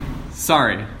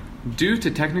Sorry, due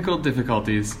to technical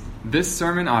difficulties, this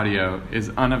sermon audio is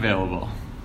unavailable.